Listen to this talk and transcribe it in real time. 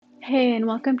Hey, and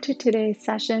welcome to today's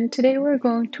session. Today we're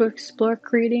going to explore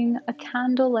creating a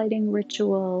candle lighting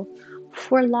ritual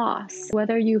for loss.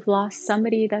 Whether you've lost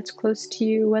somebody that's close to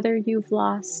you, whether you've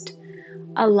lost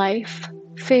a life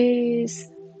phase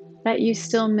that you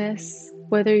still miss,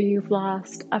 whether you've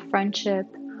lost a friendship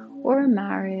or a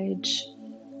marriage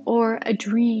or a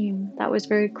dream that was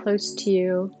very close to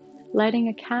you, lighting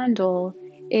a candle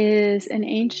is an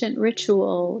ancient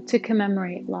ritual to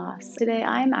commemorate loss. Today,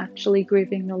 I'm actually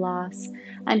grieving the loss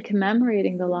and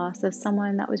commemorating the loss of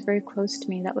someone that was very close to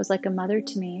me, that was like a mother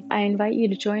to me. I invite you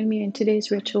to join me in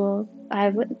today's ritual. I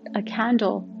have a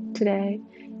candle today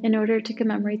in order to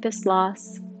commemorate this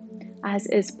loss, as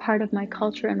is part of my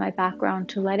culture and my background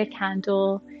to light a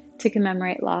candle to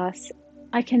commemorate loss.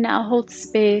 I can now hold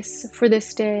space for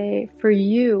this day for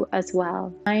you as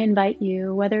well. I invite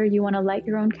you, whether you want to light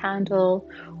your own candle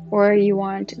or you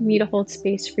want me to hold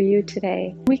space for you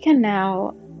today, we can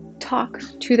now talk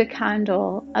to the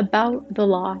candle about the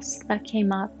loss that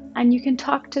came up. And you can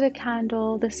talk to the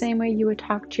candle the same way you would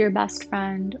talk to your best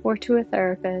friend or to a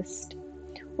therapist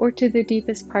or to the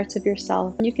deepest parts of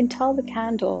yourself. You can tell the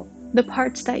candle the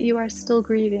parts that you are still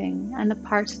grieving and the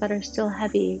parts that are still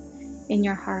heavy in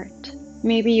your heart.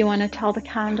 Maybe you want to tell the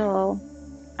candle,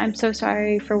 I'm so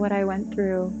sorry for what I went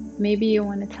through. Maybe you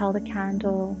want to tell the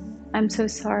candle, I'm so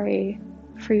sorry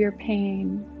for your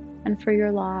pain and for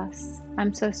your loss.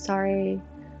 I'm so sorry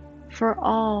for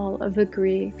all of the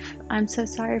grief. I'm so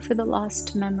sorry for the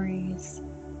lost memories.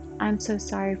 I'm so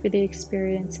sorry for the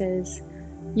experiences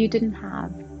you didn't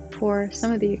have, for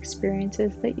some of the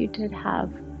experiences that you did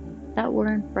have that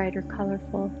weren't bright or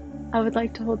colorful. I would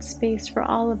like to hold space for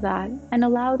all of that and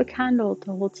allow the candle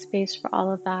to hold space for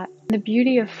all of that. The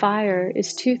beauty of fire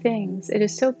is two things. It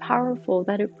is so powerful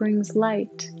that it brings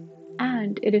light,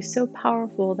 and it is so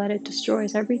powerful that it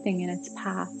destroys everything in its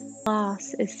path.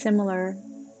 Loss is similar.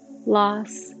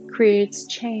 Loss creates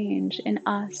change in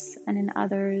us and in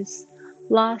others.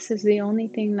 Loss is the only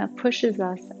thing that pushes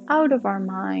us out of our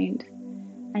mind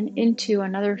and into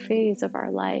another phase of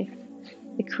our life.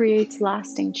 It creates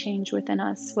lasting change within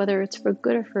us, whether it's for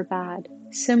good or for bad,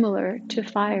 similar to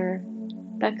fire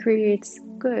that creates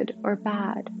good or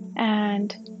bad,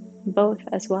 and both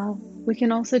as well. We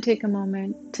can also take a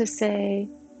moment to say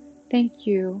thank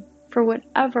you for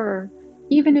whatever,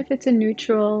 even if it's a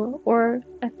neutral or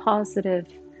a positive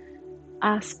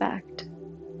aspect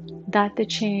that the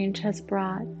change has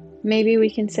brought. Maybe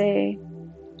we can say,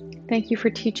 thank you for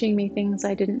teaching me things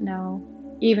I didn't know,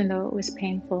 even though it was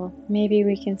painful. Maybe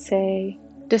we can say,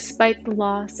 despite the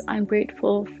loss, I'm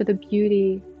grateful for the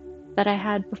beauty that I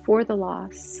had before the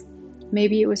loss.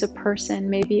 Maybe it was a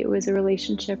person, maybe it was a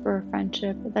relationship or a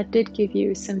friendship that did give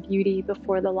you some beauty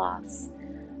before the loss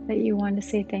that you want to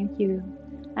say thank you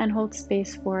and hold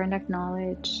space for and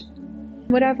acknowledge.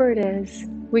 Whatever it is,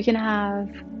 we can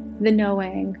have the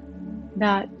knowing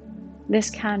that this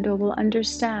candle will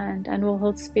understand and will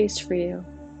hold space for you.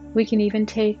 We can even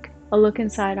take a look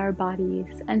inside our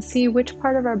bodies and see which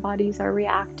part of our bodies are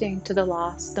reacting to the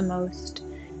loss the most.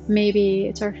 Maybe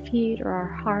it's our feet or our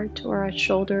heart or our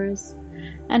shoulders.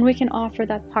 And we can offer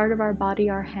that part of our body,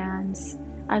 our hands,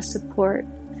 as support.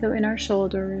 So in our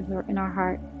shoulders or in our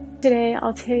heart. Today,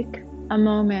 I'll take a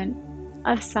moment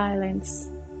of silence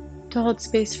to hold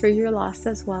space for your loss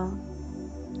as well.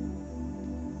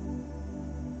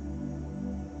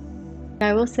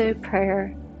 I will say a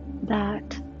prayer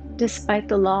that despite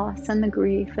the loss and the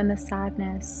grief and the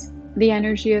sadness, the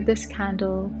energy of this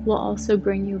candle will also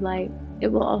bring you light.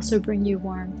 It will also bring you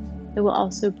warmth. It will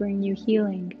also bring you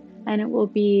healing. And it will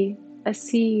be a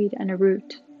seed and a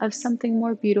root of something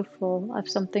more beautiful, of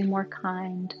something more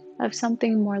kind, of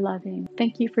something more loving.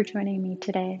 Thank you for joining me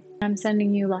today. I'm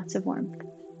sending you lots of warmth.